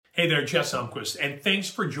Hey there, Jess, and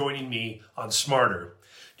thanks for joining me on Smarter.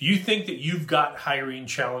 Do you think that you've got hiring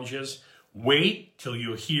challenges? Wait till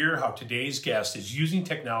you hear how today's guest is using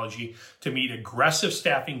technology to meet aggressive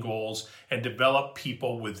staffing goals and develop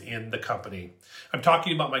people within the company. I'm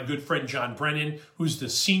talking about my good friend John Brennan, who's the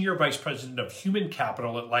Senior Vice President of Human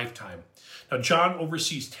Capital at Lifetime. Now, John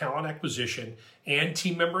oversees talent acquisition and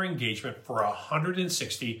team member engagement for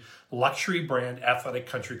 160 luxury brand athletic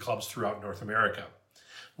country clubs throughout North America.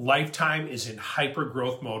 Lifetime is in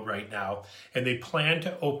hyper-growth mode right now, and they plan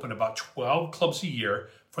to open about 12 clubs a year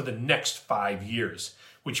for the next 5 years,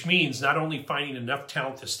 which means not only finding enough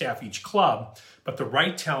talent to staff each club, but the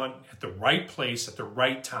right talent at the right place at the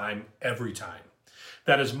right time every time.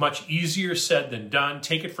 That is much easier said than done.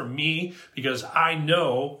 Take it from me, because I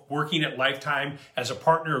know working at Lifetime as a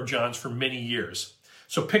partner of John's for many years.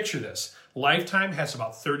 So picture this. Lifetime has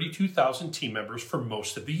about 32,000 team members for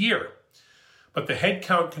most of the year. But the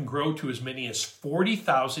headcount can grow to as many as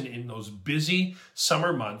 40,000 in those busy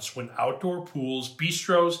summer months when outdoor pools,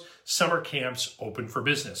 bistros, summer camps open for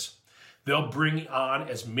business. They'll bring on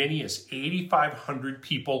as many as 8,500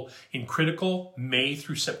 people in critical May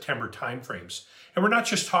through September timeframes. And we're not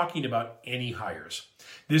just talking about any hires.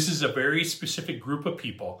 This is a very specific group of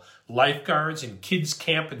people, lifeguards and kids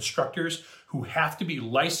camp instructors who have to be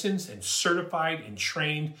licensed and certified and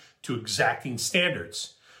trained to exacting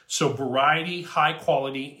standards. So variety, high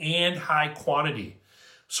quality, and high quantity.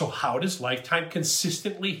 So how does Lifetime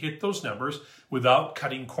consistently hit those numbers without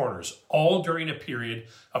cutting corners, all during a period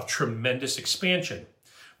of tremendous expansion?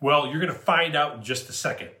 Well, you're going to find out in just a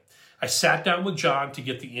second. I sat down with John to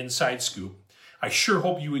get the inside scoop. I sure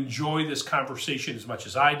hope you enjoy this conversation as much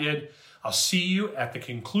as I did. I'll see you at the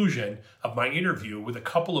conclusion of my interview with a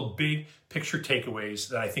couple of big picture takeaways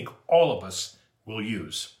that I think all of us will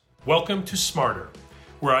use. Welcome to Smarter,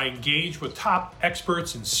 where I engage with top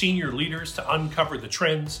experts and senior leaders to uncover the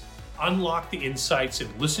trends, unlock the insights,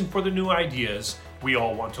 and listen for the new ideas we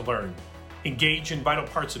all want to learn. Engage in vital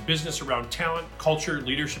parts of business around talent, culture,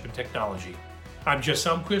 leadership, and technology. I'm Jess,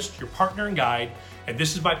 your partner and guide, and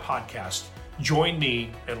this is my podcast. Join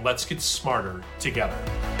me and let's get smarter together.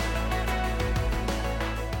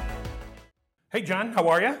 Hey, John, how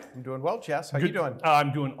are you? I'm doing well, Jess. How you doing?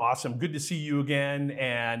 I'm doing awesome. Good to see you again,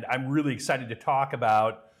 and I'm really excited to talk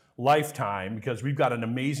about Lifetime because we've got an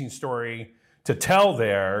amazing story to tell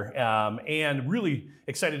there, and really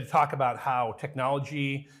excited to talk about how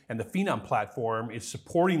technology and the Phenom platform is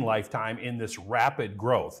supporting Lifetime in this rapid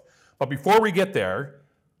growth. But before we get there,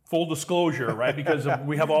 full disclosure, right, because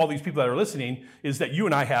we have all these people that are listening, is that you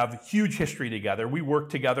and I have huge history together. We worked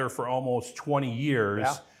together for almost 20 years.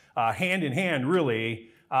 Yeah. Hand in hand, really,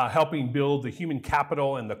 helping build the human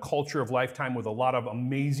capital and the culture of Lifetime with a lot of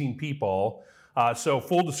amazing people. So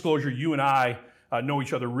full disclosure, you and I know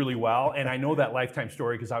each other really well, and I know that Lifetime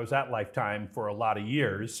story because I was at Lifetime for a lot of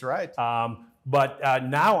years. That's right. But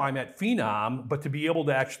now I'm at Phenom, but to be able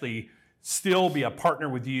to actually still be a partner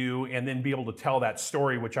with you and then be able to tell that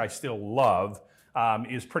story, which I still love,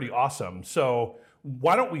 is pretty awesome. So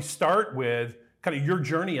why don't we start with kind of your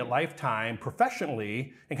journey at Lifetime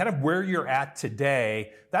professionally and kind of where you're at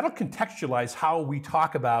today. That'll contextualize how we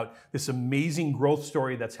talk about this amazing growth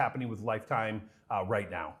story that's happening with Lifetime right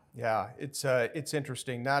now. Yeah, it's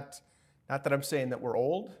interesting. Not that I'm saying that we're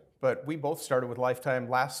old, but we both started with Lifetime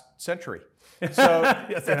last century. So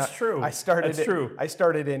yes, that's true. I started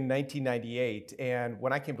in 1998, and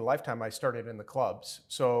when I came to Lifetime, I started in the clubs.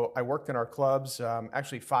 So I worked in our clubs,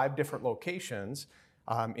 actually 5 different locations.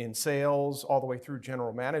 In sales, all the way through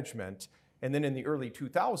general management. And then in the early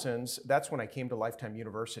 2000s, that's when I came to Lifetime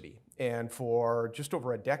University. And for just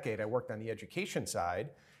over a decade, I worked on the education side.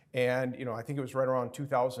 And I think it was right around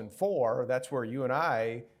 2004, that's where you and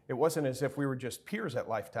I, it wasn't as if we were just peers at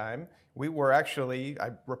Lifetime. We were actually, I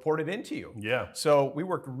reported into you. Yeah. So we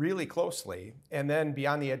worked really closely. And then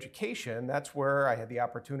beyond the education, that's where I had the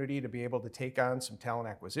opportunity to be able to take on some talent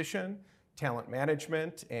acquisition, talent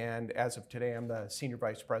management, and as of today, I'm the Senior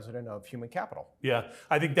Vice President of Human Capital. Yeah,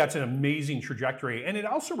 I think that's an amazing trajectory, and it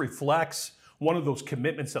also reflects one of those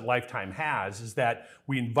commitments that Lifetime has, is that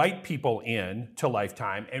we invite people in to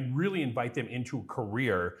Lifetime and really invite them into a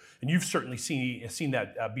career, and you've certainly seen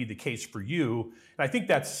that be the case for you, and I think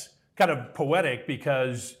that's kind of poetic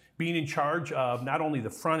because being in charge of not only the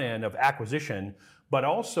front end of acquisition, but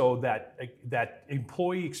also that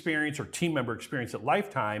employee experience or team member experience at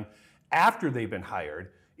Lifetime after they've been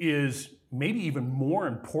hired is maybe even more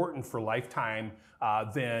important for Lifetime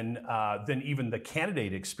than even the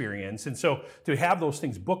candidate experience. And so to have those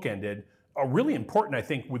things bookended are really important, I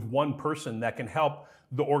think, with one person that can help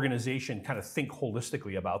the organization kind of think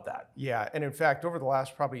holistically about that. Yeah, and in fact, over the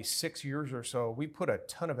last probably 6 years or so, we put a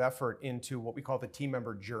ton of effort into what we call the team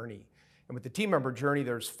member journey. And with the team member journey,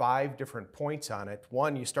 there's 5 different points on it.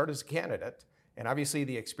 One, you start as a candidate, and obviously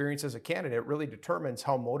the experience as a candidate really determines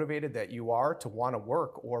how motivated that you are to want to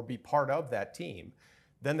work or be part of that team.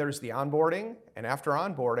 Then there's the onboarding, and after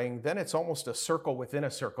onboarding, then it's almost a circle within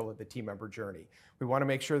a circle of the team member journey. We want to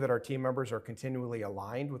make sure that our team members are continually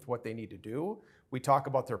aligned with what they need to do. We talk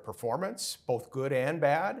about their performance, both good and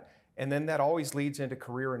bad, and then that always leads into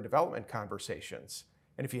career and development conversations.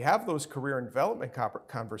 And if you have those career and development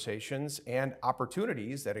conversations and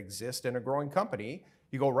opportunities that exist in a growing company,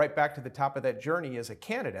 you go right back to the top of that journey as a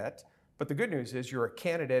candidate. But the good news is you're a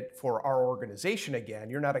candidate for our organization again.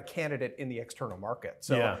 You're not a candidate in the external market.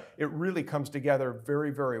 So it really comes together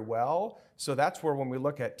very, very well. So that's where when we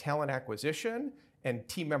look at talent acquisition and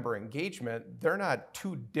team member engagement, they're not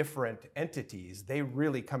two different entities. They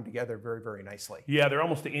really come together very, very nicely. Yeah, they're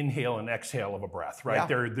almost the inhale and exhale of a breath, right?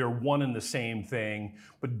 Yeah. They're one and the same thing,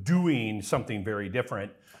 but doing something very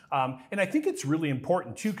different. And I think it's really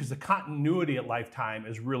important too, because the continuity at Lifetime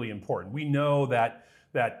is really important. We know that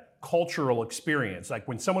cultural experience, like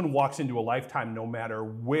when someone walks into a Lifetime, no matter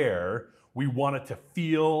where, we want it to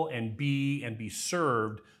feel and be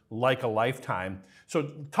served like a Lifetime.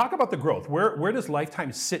 So talk about the growth. Where does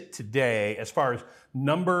Lifetime sit today as far as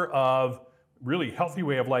number of really healthy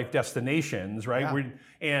way of life destinations, right?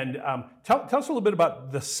 Yeah. Tell us a little bit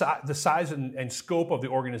about the size and scope of the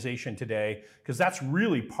organization today, because that's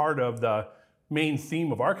really part of the main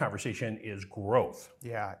theme of our conversation is growth.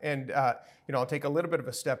 Yeah, and I'll take a little bit of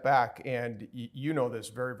a step back, and you know this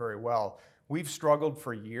very, very well. We've struggled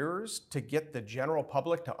for years to get the general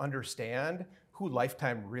public to understand who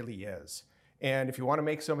Lifetime really is. And if you want to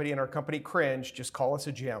make somebody in our company cringe, just call us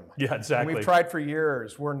a gym. Yeah, exactly. And we've tried for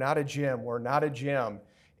years. We're not a gym. We're not a gym.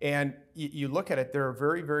 And you look at it, there are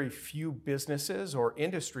very, very few businesses or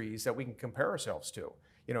industries that we can compare ourselves to.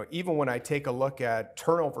 Even when I take a look at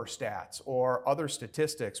turnover stats or other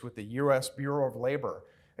statistics with the U.S. Bureau of Labor,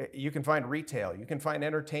 you can find retail, you can find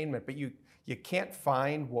entertainment, but you can't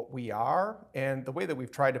find what we are. And the way that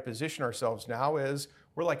we've tried to position ourselves now is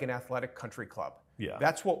we're like an athletic country club. Yeah.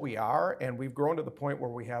 That's what we are, and we've grown to the point where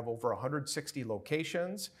we have over 160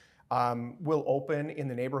 locations. We'll open in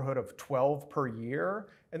the neighborhood of 12 per year,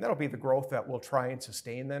 and that'll be the growth that we'll try and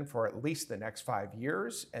sustain then for at least the next 5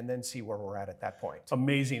 years, and then see where we're at that point.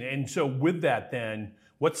 Amazing. And so with that then,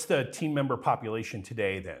 what's the team member population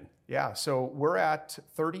today then? Yeah, so we're at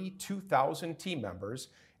 32,000 team members,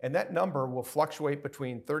 and that number will fluctuate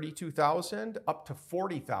between 32,000 up to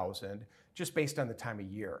 40,000 just based on the time of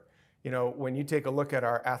year. When you take a look at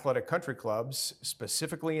our athletic country clubs,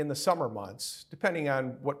 specifically in the summer months, depending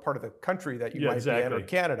on what part of the country that you might be in or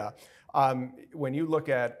Canada, when you look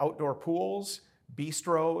at outdoor pools,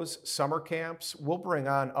 bistros, summer camps, we'll bring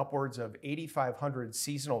on upwards of 8,500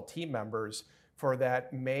 seasonal team members for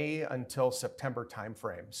that May until September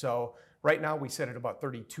timeframe. So right now we sit at about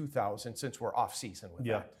 32,000 since we're off season with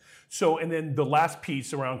that. So, and then the last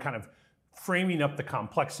piece around kind of framing up the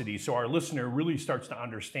complexity so our listener really starts to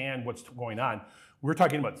understand what's going on. We're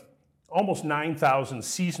talking about almost 9,000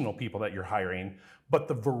 seasonal people that you're hiring, but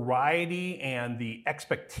the variety and the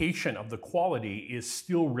expectation of the quality is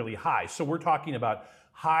still really high. So we're talking about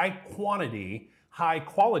high quantity, high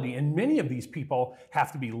quality, and many of these people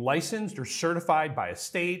have to be licensed or certified by a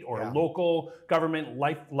state or a local government.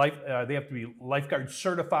 They have to be lifeguard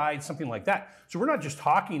certified, something like that. So we're not just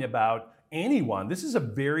talking about anyone. This is a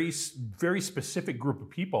very, very specific group of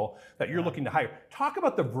people that you're looking to hire. Talk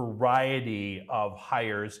about the variety of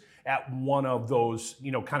hires at one of those,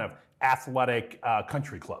 kind of athletic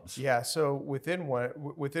country clubs. Yeah, so within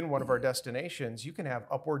one of our destinations, you can have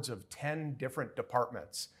upwards of 10 different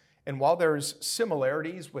departments. And while there's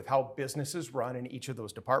similarities with how businesses run in each of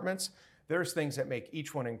those departments, there's things that make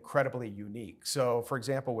each one incredibly unique. So for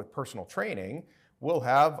example, with personal training, we'll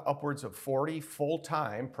have upwards of 40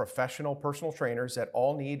 full-time professional personal trainers that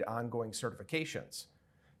all need ongoing certifications.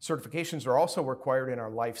 Certifications are also required in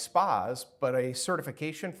our life spas, but a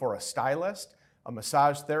certification for a stylist, a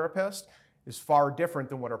massage therapist, is far different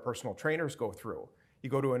than what our personal trainers go through. You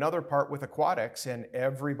go to another part with aquatics, and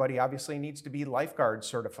everybody obviously needs to be lifeguard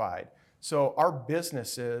certified. So our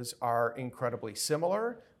businesses are incredibly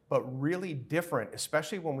similar, but really different,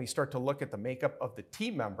 especially when we start to look at the makeup of the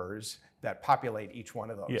team members that populate each one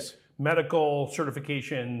of those. Yeah. medical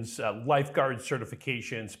certifications, lifeguard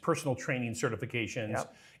certifications, personal training certifications,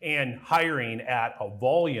 Yep. and hiring at a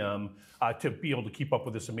volume to be able to keep up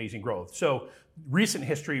with this amazing growth. So recent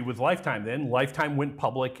history with Lifetime then, Lifetime went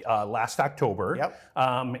public last October. Yep.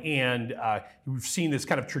 And we've seen this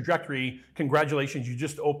kind of trajectory. Congratulations, you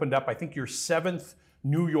just opened up, I think, your 7th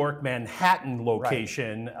New York Manhattan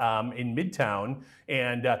location in Midtown,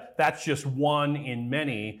 and that's just one in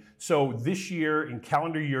many. So this year, in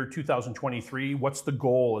calendar year 2023, what's the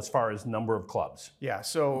goal as far as number of clubs? Yeah,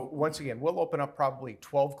 so once again, we'll open up probably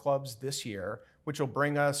 12 clubs this year, which will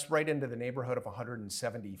bring us right into the neighborhood of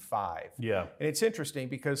 175. Yeah. And it's interesting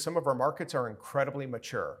because some of our markets are incredibly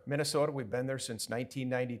mature. Minnesota, we've been there since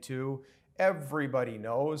 1992. Everybody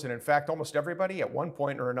knows, and in fact, almost everybody at one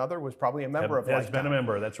point or another was probably a member of Lifetime. Has been a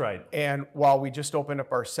member, that's right. And while we just opened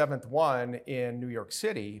up our 7th one in New York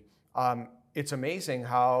City, it's amazing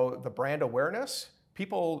how the brand awareness,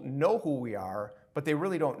 people know who we are, but they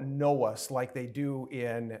really don't know us like they do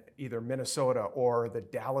in either Minnesota or the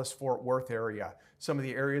Dallas-Fort Worth area, some of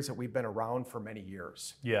the areas that we've been around for many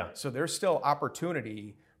years. Yeah. So there's still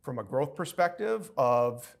opportunity from a growth perspective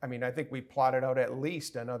of, I think we plotted out at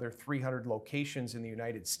least another 300 locations in the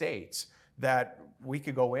United States that we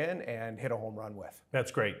could go in and hit a home run with. That's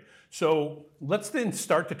great. So let's then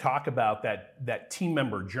start to talk about that team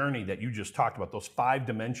member journey that you just talked about, those 5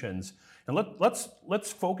 dimensions. And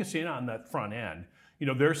let's focus in on that front end.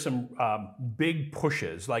 There's some big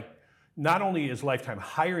pushes, like not only is Lifetime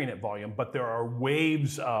hiring at volume, but there are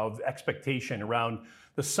waves of expectation around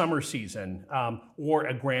the summer season or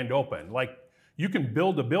a grand open. Like, you can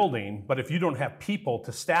build a building, but if you don't have people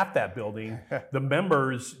to staff that building, the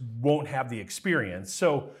members won't have the experience.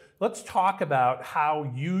 So let's talk about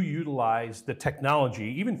how you utilize the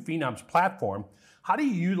technology, even Phenom's platform. How do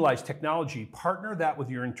you utilize technology, partner that with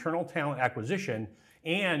your internal talent acquisition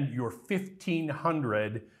and your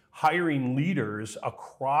 1,500 hiring leaders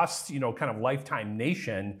across, kind of Lifetime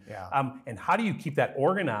Nation? Yeah. And how do you keep that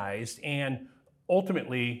organized and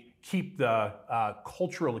ultimately keep the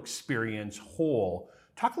cultural experience whole?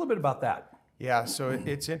 Talk a little bit about that. Yeah, so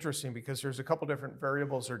it's interesting because there's a couple different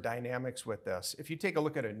variables or dynamics with this. If you take a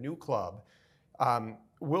look at a new club,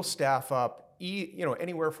 we'll staff up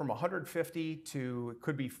anywhere from 150 to it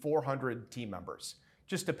could be 400 team members,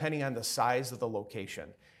 just depending on the size of the location.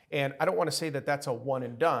 And I don't want to say that that's a one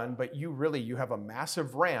and done, but you have a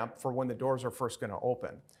massive ramp for when the doors are first going to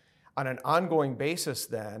open. On an ongoing basis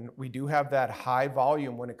then, we do have that high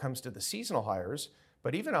volume when it comes to the seasonal hires,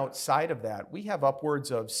 but even outside of that, we have upwards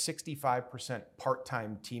of 65%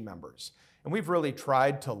 part-time team members. And we've really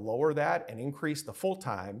tried to lower that and increase the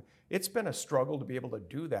full-time. It's been a struggle to be able to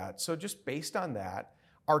do that. So just based on that,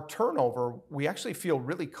 our turnover, we actually feel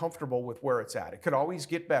really comfortable with where it's at. It could always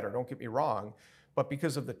get better, don't get me wrong, but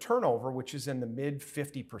because of the turnover, which is in the mid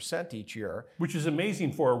 50% each year. Which is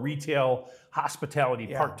amazing for a retail hospitality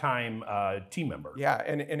part-time team member. Yeah,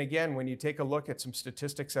 and again, when you take a look at some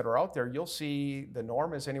statistics that are out there, you'll see the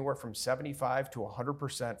norm is anywhere from 75 to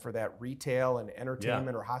 100% for that retail and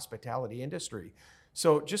entertainment or hospitality industry.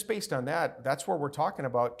 So just based on that, that's where we're talking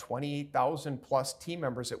about 28,000 plus team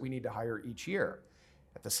members that we need to hire each year.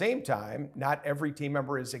 At the same time, not every team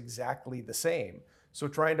member is exactly the same. So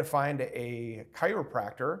trying to find a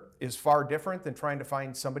chiropractor is far different than trying to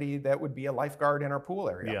find somebody that would be a lifeguard in our pool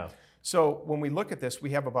area. Yeah. So when we look at this,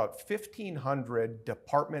 we have about 1,500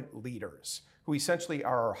 department leaders who essentially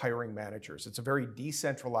are our hiring managers. It's a very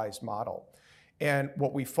decentralized model. And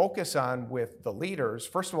what we focus on with the leaders,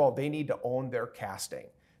 first of all, they need to own their casting.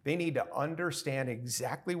 They need to understand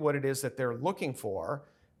exactly what it is that they're looking for,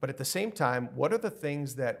 but at the same time, what are the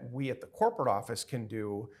things that we at the corporate office can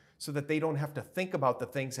do so that they don't have to think about the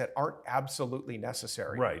things that aren't absolutely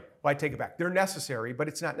necessary. Right. Well, I take it back. They're necessary, but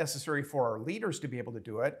it's not necessary for our leaders to be able to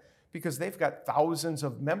do it because they've got thousands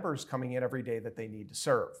of members coming in every day that they need to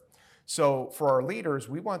serve. So for our leaders,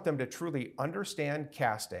 we want them to truly understand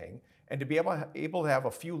casting and to be able to have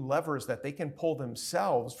a few levers that they can pull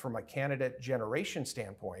themselves from a candidate generation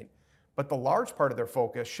standpoint. But the large part of their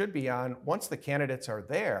focus should be on, once the candidates are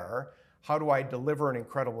there, how do I deliver an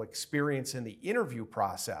incredible experience in the interview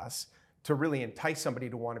process to really entice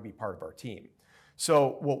somebody to want to be part of our team?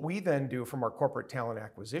 So what we then do from our corporate talent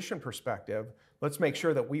acquisition perspective, let's make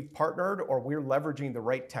sure that we've partnered or we're leveraging the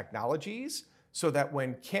right technologies so that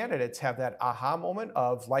when candidates have that aha moment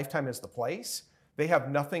of Lifetime is the place, they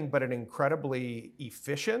have nothing but an incredibly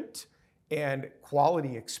efficient and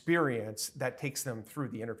quality experience that takes them through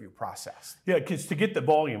the interview process. Yeah, because to get the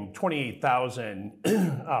volume, 28,000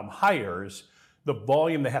 hires, the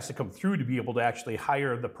volume that has to come through to be able to actually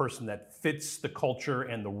hire the person that fits the culture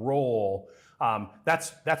and the role,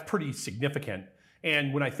 that's pretty significant.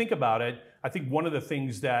 And when I think about it, I think one of the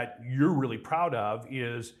things that you're really proud of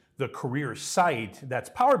is the career site that's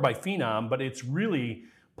powered by Phenom, but it's really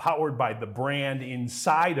powered by the brand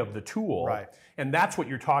inside of the tool. Right. And that's what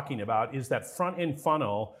you're talking about, is that front end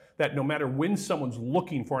funnel that no matter when someone's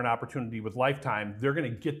looking for an opportunity with Lifetime, they're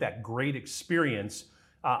going to get that great experience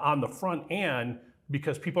on the front end,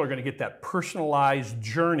 because people are going to get that personalized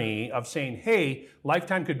journey of saying, hey,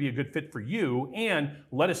 Lifetime could be a good fit for you, and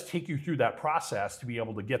let us take you through that process to be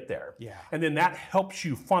able to get there. Yeah. And then that helps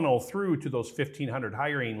you funnel through to those 1,500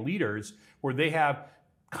 hiring leaders where they have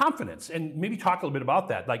confidence. And maybe talk a little bit about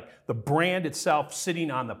that, like the brand itself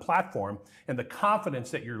sitting on the platform and the confidence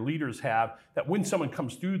that your leaders have, that when someone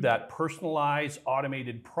comes through that personalized,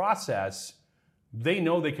 automated process, they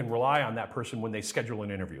know they can rely on that person when they schedule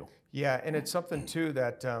an interview. Yeah, and it's something too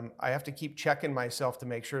that I have to keep checking myself to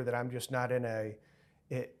make sure that I'm just not in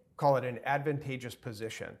call it an advantageous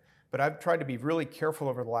position. But I've tried to be really careful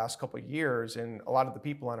over the last couple of years, and a lot of the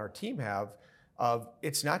people on our team have,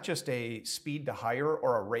 it's not just a speed to hire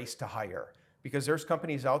or a race to hire. Because there's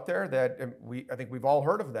companies out there that I think we've all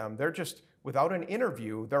heard of them. They're just, without an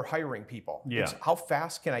interview, they're hiring people. Yeah. It's how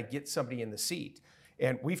fast can I get somebody in the seat?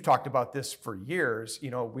 And we've talked about this for years.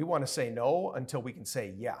 We want to say no until we can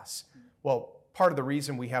say yes. Well, part of the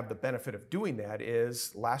reason we have the benefit of doing that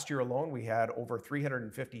is last year alone, we had over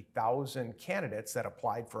 350,000 candidates that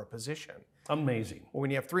applied for a position. Amazing. Well, when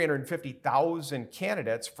you have 350,000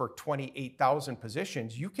 candidates for 28,000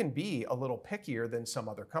 positions, you can be a little pickier than some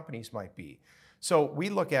other companies might be. So we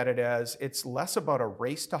look at it as it's less about a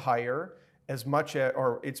race to hire it's much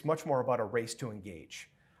more about a race to engage.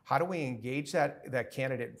 How do we engage that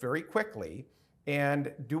candidate very quickly?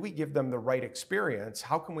 And do we give them the right experience?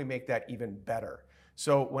 How can we make that even better?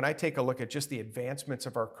 So when I take a look at just the advancements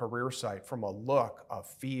of our career site, from a look, a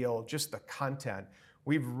feel, just the content,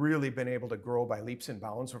 we've really been able to grow by leaps and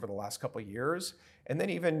bounds over the last couple of years. And then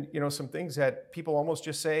even some things that people almost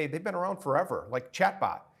just say they've been around forever, like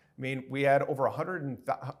chatbot. I mean, we had over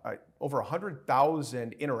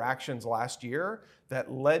 100,000 interactions last year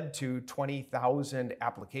that led to 20,000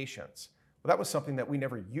 applications. Well, that was something that we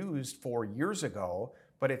never used 4 years ago,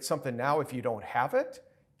 but it's something now, if you don't have it,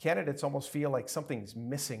 candidates almost feel like something's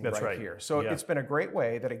missing right here. So It's been a great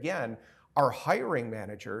way that, again, our hiring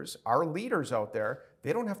managers, our leaders out there,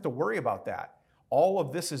 they don't have to worry about that. All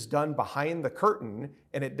of this is done behind the curtain,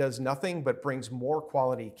 and it does nothing but brings more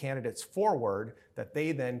quality candidates forward that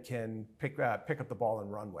they then can pick up the ball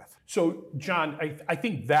and run with. So, John, I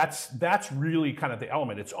think that's really kind of the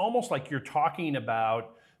element. It's almost like you're talking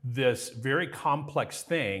about this very complex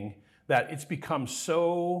thing that it's become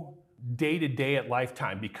so day-to-day at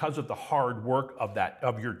Lifetime because of the hard work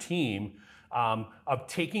of your team, of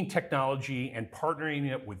taking technology and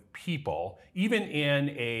partnering it with people, even in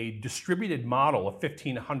a distributed model of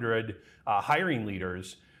 1,500 hiring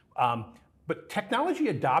leaders. But technology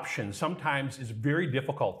adoption sometimes is very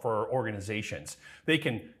difficult for organizations. They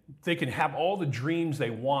can have all the dreams they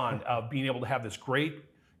want of being able to have this great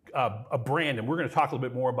a brand, and we're going to talk a little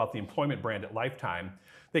bit more about the employment brand at Lifetime.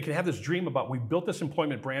 They can have this dream about, we built this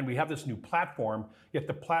employment brand, we have this new platform, yet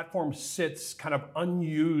the platform sits kind of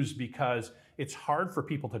unused because it's hard for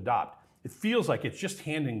people to adopt. It feels like it's just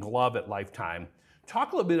hand in glove at Lifetime.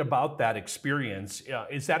 Talk a little bit about that experience.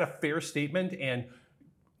 Is that a fair statement? And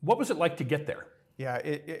what was it like to get there? Yeah,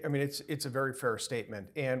 it's a very fair statement.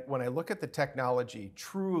 And when I look at the technology,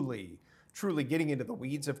 truly getting into the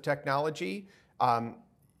weeds of technology,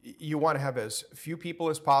 you want to have as few people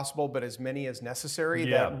as possible, but as many as necessary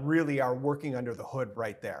that really are working under the hood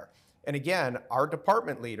right there. And again, our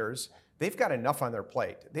department leaders, they've got enough on their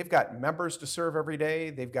plate. They've got members to serve every day.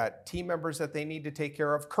 They've got team members that they need to take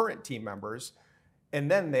care of, current team members. And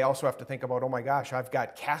then they also have to think about, oh my gosh, I've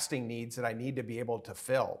got casting needs that I need to be able to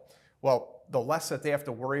fill. Well, the less that they have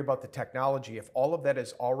to worry about the technology, if all of that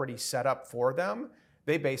is already set up for them,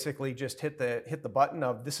 they basically just hit the button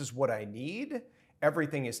of, this is what I need.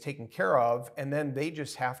 Everything is taken care of, and then they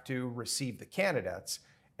just have to receive the candidates.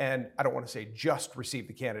 And I don't want to say just receive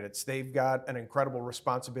the candidates. They've got an incredible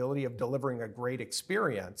responsibility of delivering a great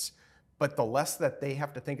experience, but the less that they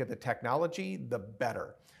have to think of the technology, the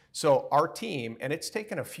better. So our team, and it's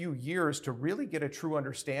taken a few years to really get a true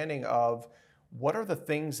understanding of what are the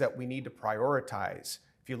things that we need to prioritize.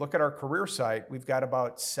 If you look at our career site, we've got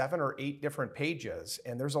about 7 or 8 different pages,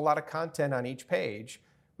 and there's a lot of content on each page.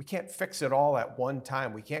 We can't fix it all at one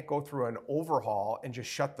time. We can't go through an overhaul and just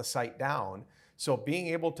shut the site down. So being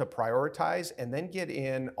able to prioritize and then get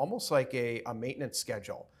in almost like a maintenance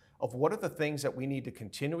schedule of what are the things that we need to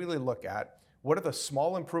continually look at. What are the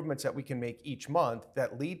small improvements that we can make each month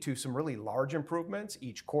that lead to some really large improvements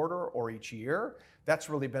each quarter or each year? That's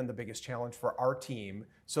really been the biggest challenge for our team,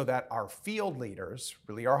 so that our field leaders,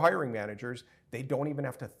 really our hiring managers, they don't even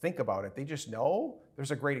have to think about it. They just know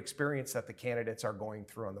there's a great experience that the candidates are going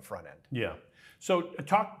through on the front end. Yeah. So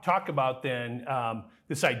talk about then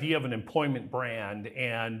this idea of an employment brand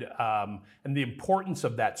and the importance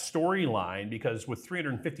of that storyline, because with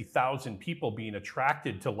 350,000 people being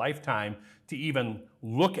attracted to Lifetime to even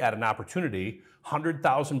look at an opportunity,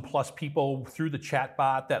 100,000 plus people through the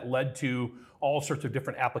chatbot that led to all sorts of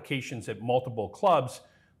different applications at multiple clubs,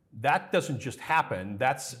 that doesn't just happen.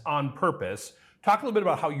 That's on purpose. Talk a little bit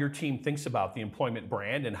about how your team thinks about the employment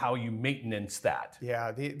brand and how you maintenance that.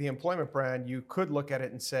 Yeah, the employment brand, you could look at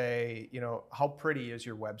it and say, how pretty is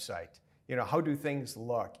your website? How do things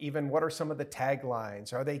look? Even what are some of the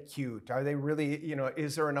taglines? Are they cute? Are they really,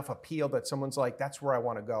 is there enough appeal that someone's like, that's where I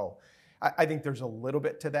want to go? I think there's a little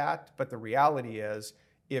bit to that, but the reality is,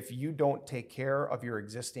 if you don't take care of your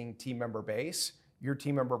existing team member base, your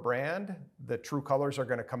team member brand, the true colors are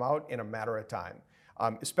going to come out in a matter of time.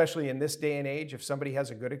 Especially in this day and age, if somebody has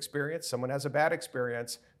a good experience, someone has a bad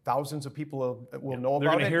experience, thousands of people will know about it. They're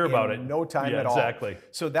going to hear about it in no time at all. Exactly.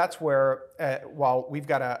 So that's where, while we've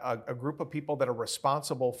got a group of people that are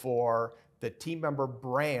responsible for the team member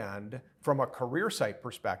brand from a career site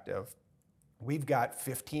perspective, we've got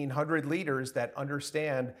 1,500 leaders that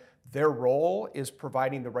understand their role is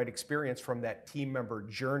providing the right experience from that team member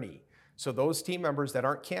journey. So those team members that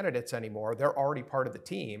aren't candidates anymore, they're already part of the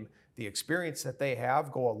team. The experience that they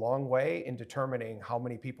have go a long way in determining how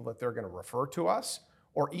many people that they're going to refer to us,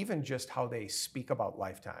 or even just how they speak about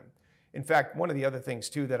Lifetime. In fact, one of the other things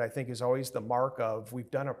too that I think is always the mark of we've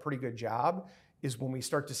done a pretty good job is when we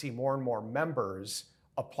start to see more and more members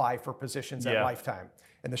apply for positions at Lifetime.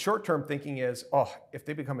 And the short-term thinking is, if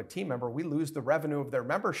they become a team member, we lose the revenue of their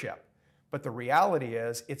membership. But the reality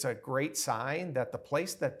is, it's a great sign that the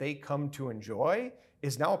place that they come to enjoy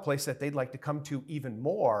is now a place that they'd like to come to even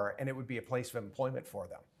more, and it would be a place of employment for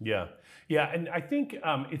them. Yeah, and I think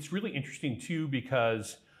it's really interesting too,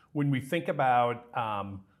 because when we think about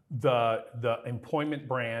the employment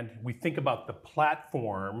brand, we think about the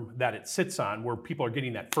platform that it sits on, where people are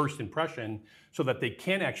getting that first impression so that they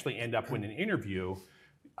can actually end up with an interview.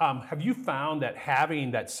 Have you found that having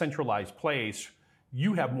that centralized place,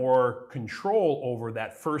 you have more control over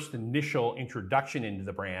that first initial introduction into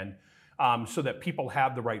the brand, so that people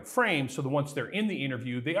have the right frame, so that once they're in the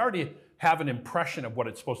interview, they already have an impression of what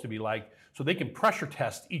it's supposed to be like, so they can pressure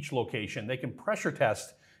test each location. They can pressure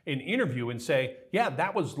test an interview and say, yeah,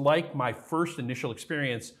 that was like my first initial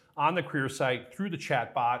experience on the career site, through the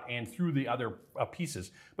chatbot, and through the other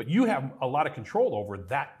pieces. But you have a lot of control over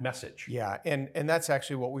that message. Yeah, and that's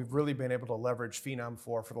actually what we've really been able to leverage Phenom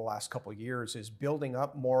for the last couple of years, is building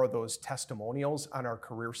up more of those testimonials on our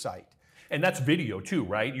career site. And that's video too,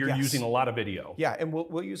 right? You're using a lot of video. Yeah, and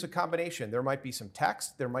we'll use a combination. There might be some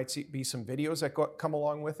text, there might be some videos that come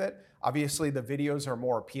along with it. Obviously, the videos are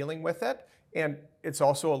more appealing with it, and it's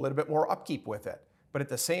also a little bit more upkeep with it. But at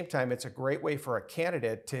the same time, it's a great way for a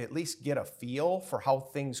candidate to at least get a feel for how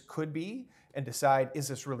things could be and decide, is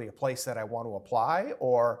this really a place that I want to apply,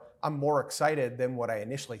 or I'm more excited than what I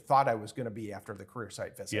initially thought I was going to be after the career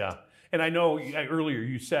site visit. Yeah, and I know earlier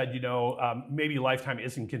you said, maybe Lifetime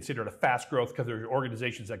isn't considered a fast growth because there are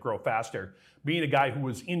organizations that grow faster. Being a guy who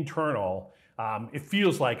was internal, it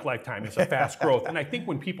feels like Lifetime is a fast growth. And I think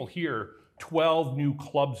when people hear 12 new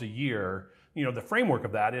clubs a year, the framework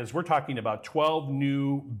of that is we're talking about 12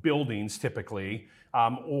 new buildings typically,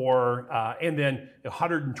 and then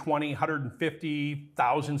 120,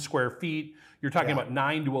 150,000 square feet. You're talking about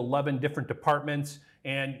 9 to 11 different departments,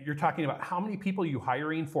 and you're talking about how many people are you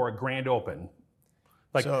hiring for a grand open?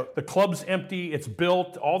 The club's empty, it's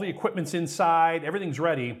built, all the equipment's inside, everything's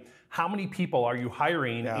ready. How many people are you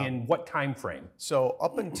hiring in what time frame? So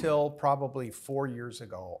up until probably 4 years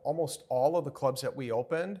ago, almost all of the clubs that we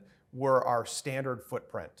opened were our standard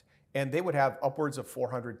footprint, and they would have upwards of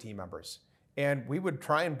 400 team members. And we would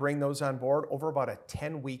try and bring those on board over about a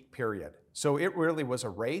 10-week period. So it really was a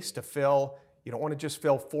race to fill. You don't want to just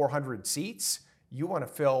fill 400 seats. You want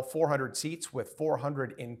to fill 400 seats with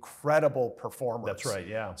 400 incredible performers. That's right,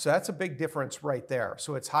 yeah. So that's a big difference right there.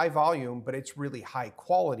 So it's high volume, but it's really high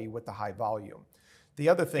quality with the high volume. The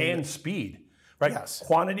other thing... And speed, right? Yes.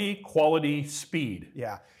 Quantity, quality, speed.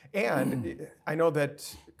 Yeah. And I know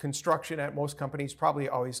that construction at most companies probably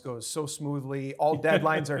always goes so smoothly. All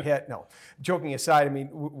deadlines are hit. No, joking aside, I mean,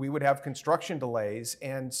 we would have construction delays.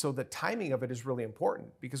 And so the timing of it is really important,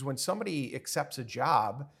 because when somebody accepts a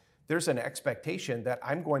job, there's an expectation that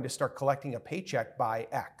I'm going to start collecting a paycheck by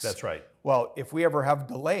X. That's right. Well, if we ever have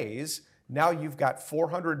delays, now you've got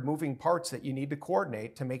 400 moving parts that you need to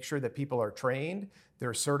coordinate to make sure that people are trained,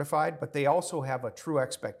 they're certified, but they also have a true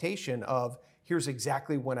expectation of here's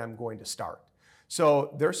exactly when I'm going to start.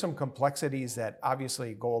 So there's some complexities that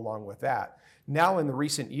obviously go along with that. Now in the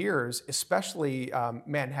recent years, especially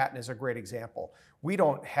Manhattan is a great example. We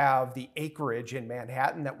don't have the acreage in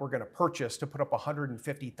Manhattan that we're going to purchase to put up a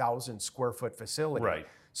 150,000 square foot facility. Right.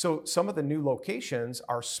 So some of the new locations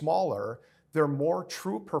are smaller. They're more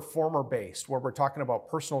true performer based, where we're talking about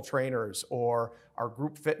personal trainers or our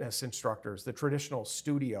group fitness instructors, the traditional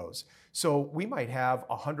studios. So we might have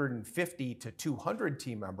 150 to 200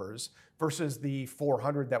 team members versus the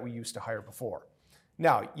 400 that we used to hire before.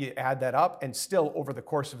 Now, you add that up, and still over the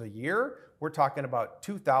course of the year, we're talking about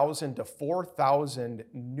 2,000 to 4,000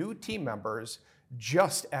 new team members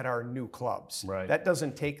just at our new clubs. Right. That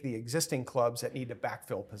doesn't take the existing clubs that need to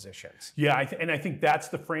backfill positions. Yeah, and I think that's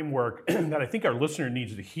the framework that I think our listener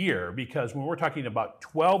needs to hear, because when we're talking about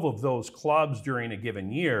 12 of those clubs during a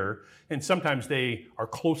given year, and sometimes they are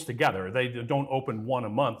close together, they don't open one a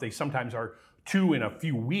month, they sometimes are two in a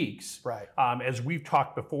few weeks. Right. As we've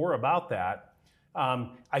talked before about that,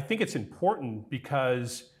 I think it's important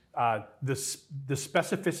because the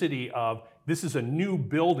specificity of this is a new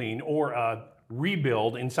building or a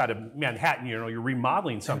rebuild inside of Manhattan, you're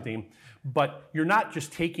remodeling something, but you're not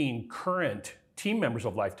just taking current team members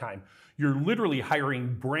of Lifetime. You're literally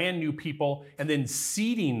hiring brand new people and then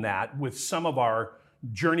seeding that with some of our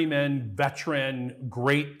journeyman, veteran,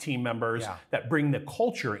 great team members that bring the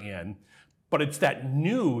culture in. But it's that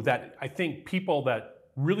new that I think people that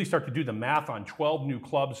really start to do the math on 12 new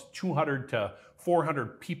clubs, 200 to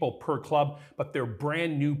 400 people per club, but they're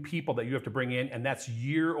brand new people that you have to bring in, and that's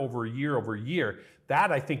year over year over year.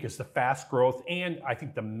 That I think is the fast growth, and I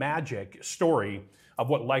think the magic story of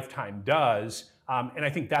what Lifetime does. And I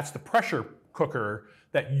think that's the pressure cooker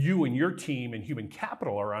that you and your team and human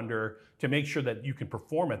capital are under to make sure that you can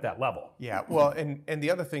perform at that level. Yeah, well, and the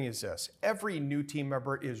other thing is this, every new team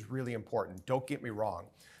member is really important, don't get me wrong.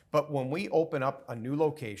 But when we open up a new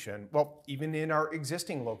location, well, even in our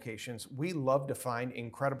existing locations, we love to find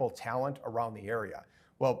incredible talent around the area.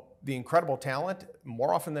 Well, the incredible talent,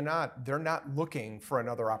 more often than not, they're not looking for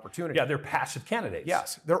another opportunity. Yeah, they're passive candidates.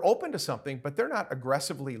 Yes, they're open to something, but they're not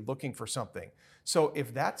aggressively looking for something. So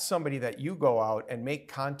if that's somebody that you go out and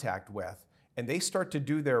make contact with, and they start to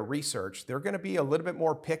do their research, they're going to be a little bit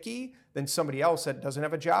more picky than somebody else that doesn't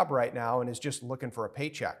have a job right now and is just looking for a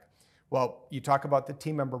paycheck. Well, you talk about the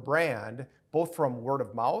team member brand, both from word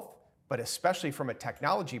of mouth, but especially from a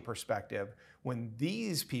technology perspective. When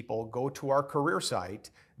these people go to our career site,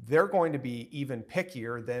 they're going to be even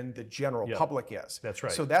pickier than the general public is. That's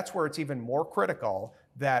right. So that's where it's even more critical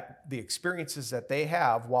that the experiences that they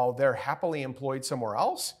have while they're happily employed somewhere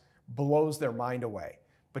else blows their mind away.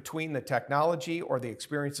 Between the technology or the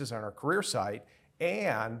experiences on our career site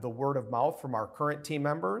and the word of mouth from our current team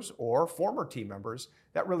members or former team members,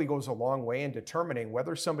 that really goes a long way in determining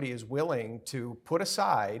whether somebody is willing to put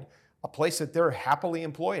aside a place that they're happily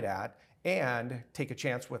employed at and take a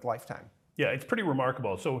chance with Lifetime. Yeah, it's pretty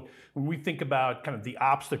remarkable. So when we think about kind of the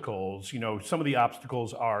obstacles, some of the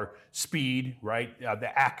obstacles are speed, right?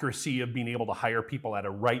 The accuracy of being able to hire people at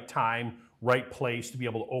a right time, right place to be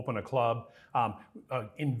able to open a club,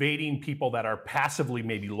 invading people that are passively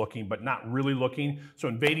maybe looking but not really looking. So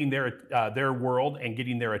invading their world and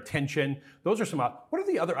getting their attention. Those are some. What are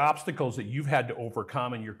the other obstacles that you've had to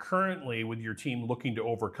overcome and you're currently with your team looking to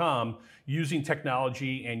overcome using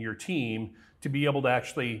technology and your team to be able to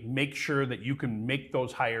actually make sure that you can make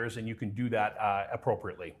those hires and you can do that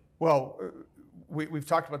appropriately? Well, we've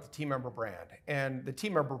talked about the team member brand, and the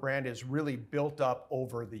team member brand is really built up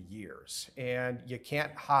over the years, and you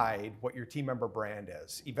can't hide what your team member brand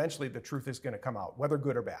is. Eventually, the truth is going to come out, whether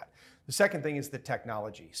good or bad. The second thing is the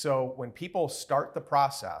technology. So when people start the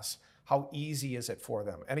process, how easy is it for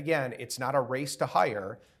them? And again, it's not a race to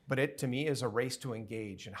hire, but it, to me, is a race to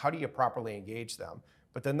engage. And how do you properly engage them?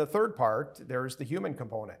 But then the third part, there's the human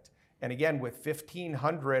component. And again, with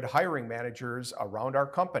 1,500 hiring managers around our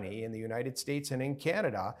company in the United States and in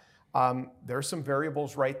Canada, there's some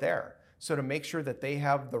variables right there. So to make sure that they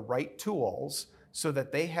have the right tools so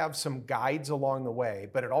that they have some guides along the way,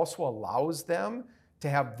 but it also allows them to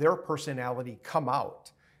have their personality come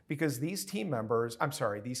out. Because these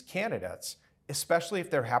these candidates, especially if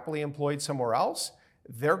they're happily employed somewhere else,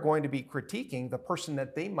 they're going to be critiquing the person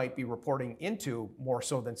that they might be reporting into more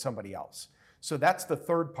so than somebody else. So that's the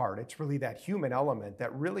third part. It's really that human element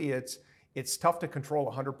that really it's tough to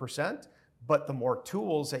control 100%, but the more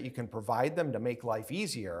tools that you can provide them to make life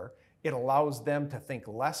easier it allows them to think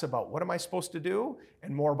less about what am I supposed to do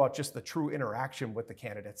and more about just the true interaction with the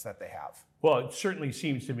candidates that they have. Well, it certainly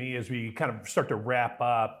seems to me, as we kind of start to wrap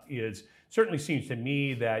up, certainly seems to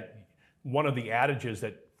me that one of the adages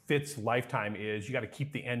that fits Lifetime is you got to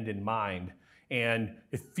keep the end in mind. And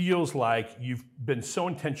it feels like you've been so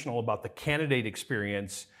intentional about the candidate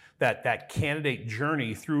experience, that candidate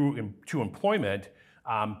journey through to employment.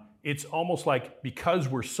 It's almost like, because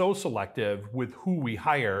we're so selective with who we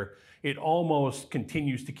hire, it almost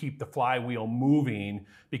continues to keep the flywheel moving,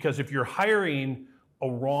 because if you're hiring a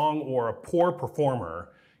wrong or a poor performer,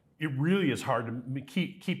 it really is hard to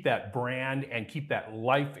keep that brand and keep that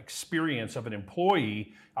life experience of an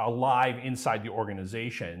employee alive inside the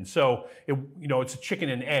organization. So it's a chicken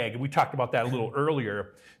and egg. We talked about that a little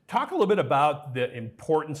earlier. Talk a little bit about the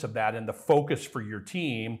importance of that and the focus for your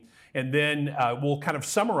team, and then we'll kind of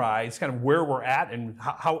summarize kind of where we're at and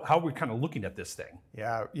how we're kind of looking at this thing.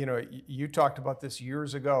 Yeah, you talked about this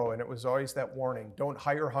years ago, and it was always that warning: don't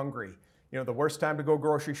hire hungry. The worst time to go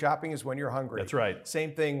grocery shopping is when you're hungry. That's right.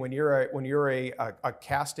 Same thing when you're a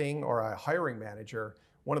casting or a hiring manager.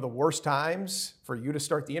 One of the worst times for you to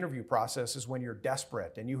start the interview process is when you're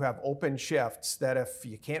desperate and you have open shifts that if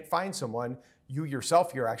you can't find someone,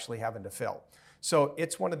 you're actually having to fill. So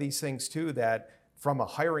it's one of these things too that, from a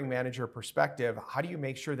hiring manager perspective, how do you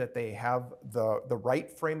make sure that they have the right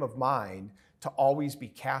frame of mind to always be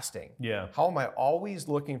casting? Yeah. How am I always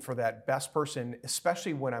looking for that best person,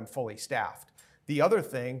 especially when I'm fully staffed? The other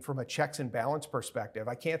thing, from a checks and balance perspective,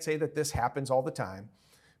 I can't say that this happens all the time,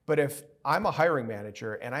 but if I'm a hiring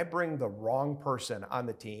manager and I bring the wrong person on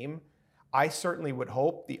the team, I certainly would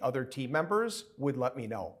hope the other team members would let me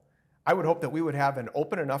know. I would hope that we would have an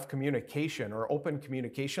open enough communication or open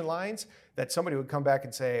communication lines that somebody would come back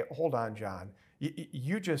and say, hold on, John,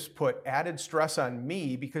 you just put added stress on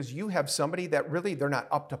me because you have somebody that really they're not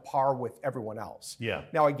up to par with everyone else. Yeah.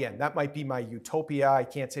 Now, again, that might be my utopia. I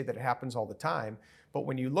can't say that it happens all the time. But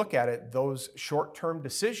when you look at it, those short-term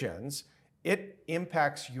decisions, it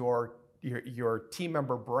impacts your team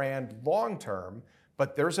member brand long-term,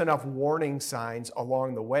 but there's enough warning signs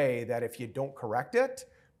along the way that if you don't correct it,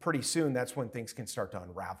 pretty soon that's when things can start to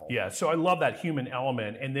unravel. Yeah, so I love that human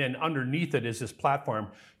element. And then underneath it is this platform,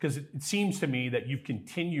 because it seems to me that you've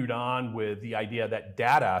continued on with the idea that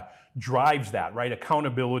data drives that, right?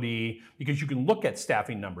 Accountability, because you can look at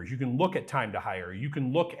staffing numbers, you can look at time to hire, you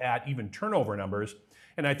can look at even turnover numbers.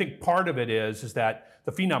 And I think part of it is that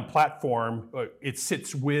the Phenom platform, it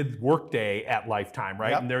sits with Workday at Lifetime, right?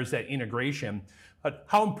 Yep. And there's that integration.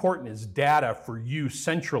 How important is data for you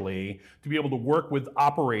centrally to be able to work with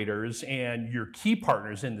operators and your key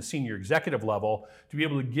partners in the senior executive level to be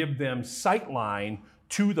able to give them sightline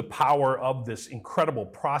to the power of this incredible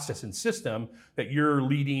process and system that you're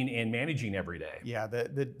leading and managing every day? Yeah,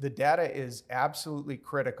 the data is absolutely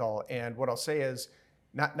critical. And what I'll say is,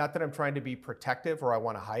 not that I'm trying to be protective or I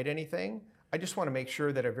want to hide anything. I just want to make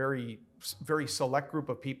sure that a very, very select group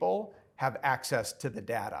of people have access to the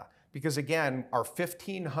data. Because again, our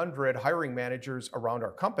 1,500 hiring managers around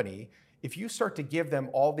our company, if you start to give them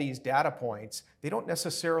all these data points, they don't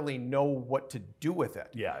necessarily know what to do with it.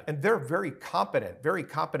 Yeah. And they're very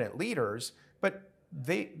competent leaders, but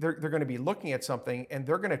they're going to be looking at something and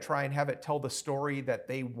they're going to try and have it tell the story that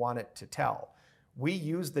they want it to tell. We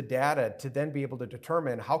use the data to then be able to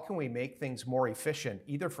determine how can we make things more efficient,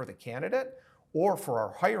 either for the candidate or for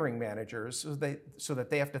our hiring managers, so that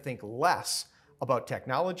they have to think less about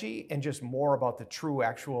technology and just more about the true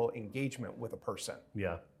actual engagement with a person.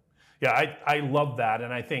 Yeah. Yeah, I love that.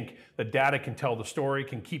 And I think the data can tell the story,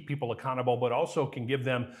 can keep people accountable, but also can give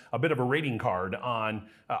them a bit of a rating card on,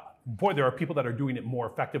 boy, there are people that are doing it more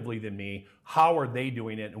effectively than me. How are they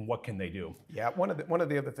doing it and what can they do? Yeah, one of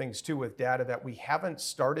the other things too with data that we haven't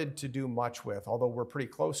started to do much with, although we're pretty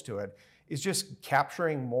close to it, is just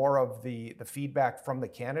capturing more of the feedback from the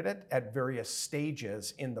candidate at various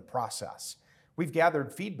stages in the process. We've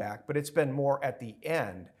gathered feedback, but it's been more at the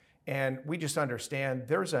end. And we just understand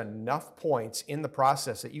there's enough points in the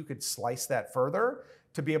process that you could slice that further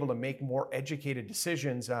to be able to make more educated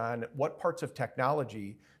decisions on what parts of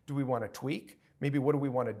technology do we want to tweak, maybe what do we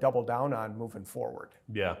want to double down on moving forward.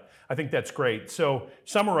 Yeah, I think that's great. So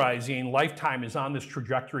summarizing, Lifetime is on this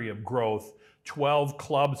trajectory of growth, 12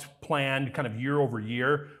 clubs planned kind of year over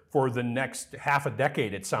year for the next half a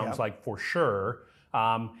decade, it sounds like, for sure.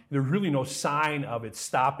 There's really no sign of it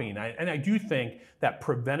stopping. And I do think that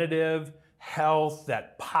preventative health,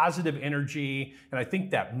 that positive energy, and I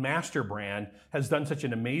think that master brand has done such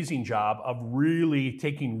an amazing job of really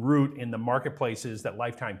taking root in the marketplaces that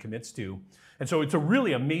Lifetime commits to. And so it's a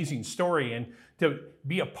really amazing story. And to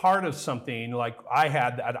be a part of something like I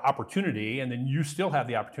had that opportunity, and then you still have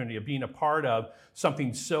the opportunity of being a part of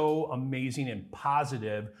something so amazing and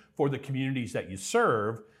positive for the communities that you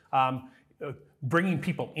serve, bringing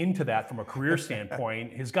people into that from a career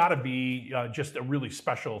standpoint has got to be just a really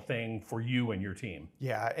special thing for you and your team.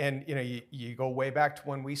 Yeah, and you go way back to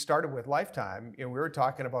when we started with Lifetime. We were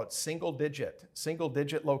talking about single digit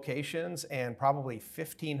locations and probably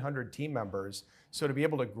 1,500 team members. So to be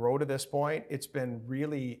able to grow to this point, it's been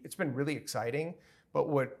really exciting. But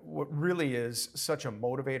what really is such a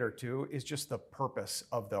motivator too is just the purpose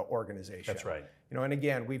of the organization. That's right. And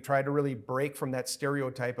again, we've tried to really break from that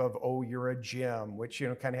stereotype of, oh, you're a gym, which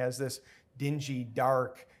kind of has this dingy,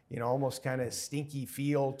 dark, almost kind of stinky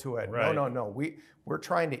feel to it. Right. No. We're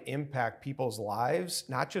trying to impact people's lives,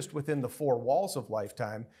 not just within the four walls of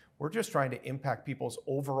Lifetime. We're just trying to impact people's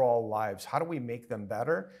overall lives. How do we make them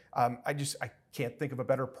better? I can't think of a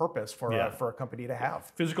better purpose for a company to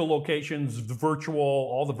have. Physical locations,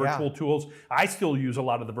 all the virtual tools. I still use a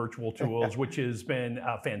lot of the virtual tools, which has been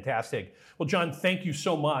fantastic. Well, John, thank you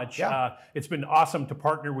so much. Yeah. It's been awesome to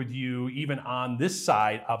partner with you, even on this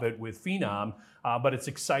side of it with Phenom. But it's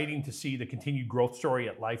exciting to see the continued growth story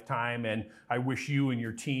at Lifetime, and I wish you and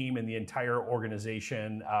your team and the entire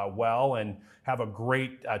organization well, and have a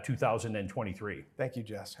great 2023. Thank you,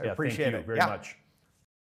 Jess. I appreciate it. Thank you very much.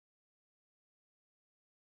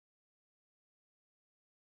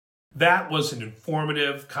 That was an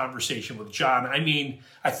informative conversation with John. I mean,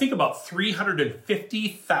 I think about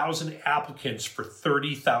 350,000 applicants for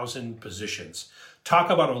 30,000 positions. Talk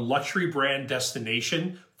about a luxury brand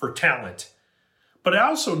destination for talent. But I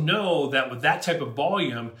also know that with that type of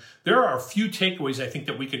volume, there are a few takeaways I think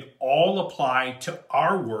that we can all apply to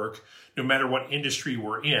our work, no matter what industry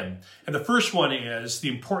we're in. And the first one is the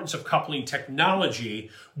importance of coupling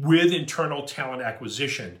technology with internal talent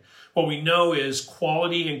acquisition. What we know is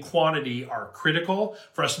quality and quantity are critical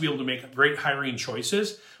for us to be able to make great hiring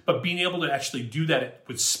choices, but being able to actually do that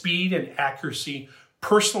with speed and accuracy,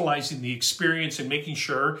 personalizing the experience and making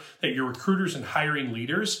sure that your recruiters and hiring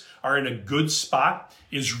leaders are in a good spot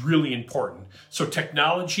is really important. So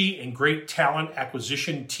technology and great talent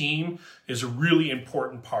acquisition team is a really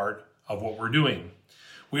important part of what we're doing.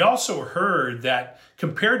 We also heard that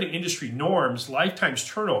compared to industry norms, Lifetime's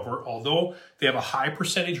turnover, although they have a high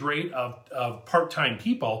percentage rate of part-time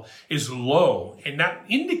people, is low. And that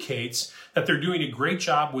indicates that they're doing a great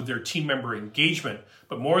job with their team member engagement,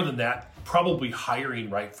 but more than that, probably hiring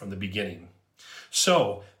right from the beginning.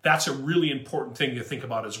 So that's a really important thing to think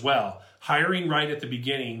about as well. Hiring right at the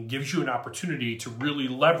beginning gives you an opportunity to really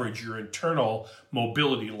leverage your internal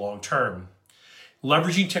mobility long-term.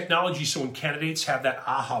 Leveraging technology so when candidates have that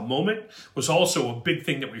aha moment was also a big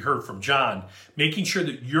thing that we heard from John. Making sure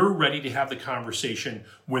that you're ready to have the conversation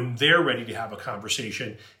when they're ready to have a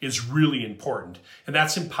conversation is really important. And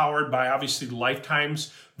that's empowered by obviously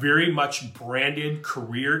Lifetime's very much branded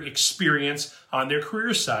career experience on their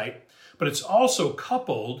career site, but it's also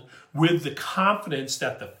coupled with the confidence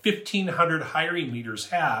that the 1,500 hiring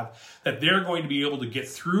leaders have that they're going to be able to get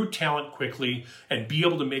through talent quickly and be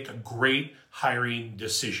able to make a great hiring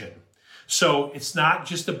decision. So it's not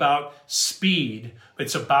just about speed,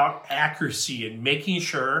 it's about accuracy and making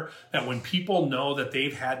sure that when people know that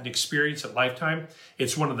they've had an experience at Lifetime,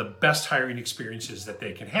 it's one of the best hiring experiences that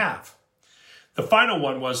they can have. The final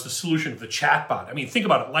one was the solution of the chatbot. I mean, think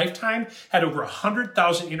about it. Lifetime had over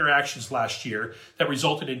 100,000 interactions last year that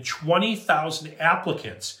resulted in 20,000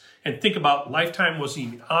 applicants. And think about Lifetime wasn't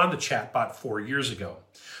even on the chatbot 4 years ago.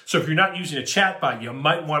 So if you're not using a chatbot, you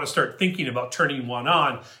might want to start thinking about turning one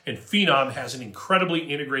on. And Phenom has an incredibly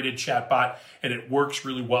integrated chatbot, and it works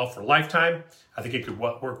really well for Lifetime. I think it could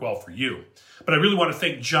work well for you. But I really want to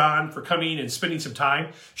thank John for coming and spending some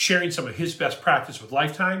time sharing some of his best practice with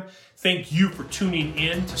Lifetime. Thank you for tuning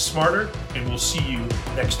in to Smarter, and we'll see you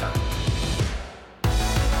next time.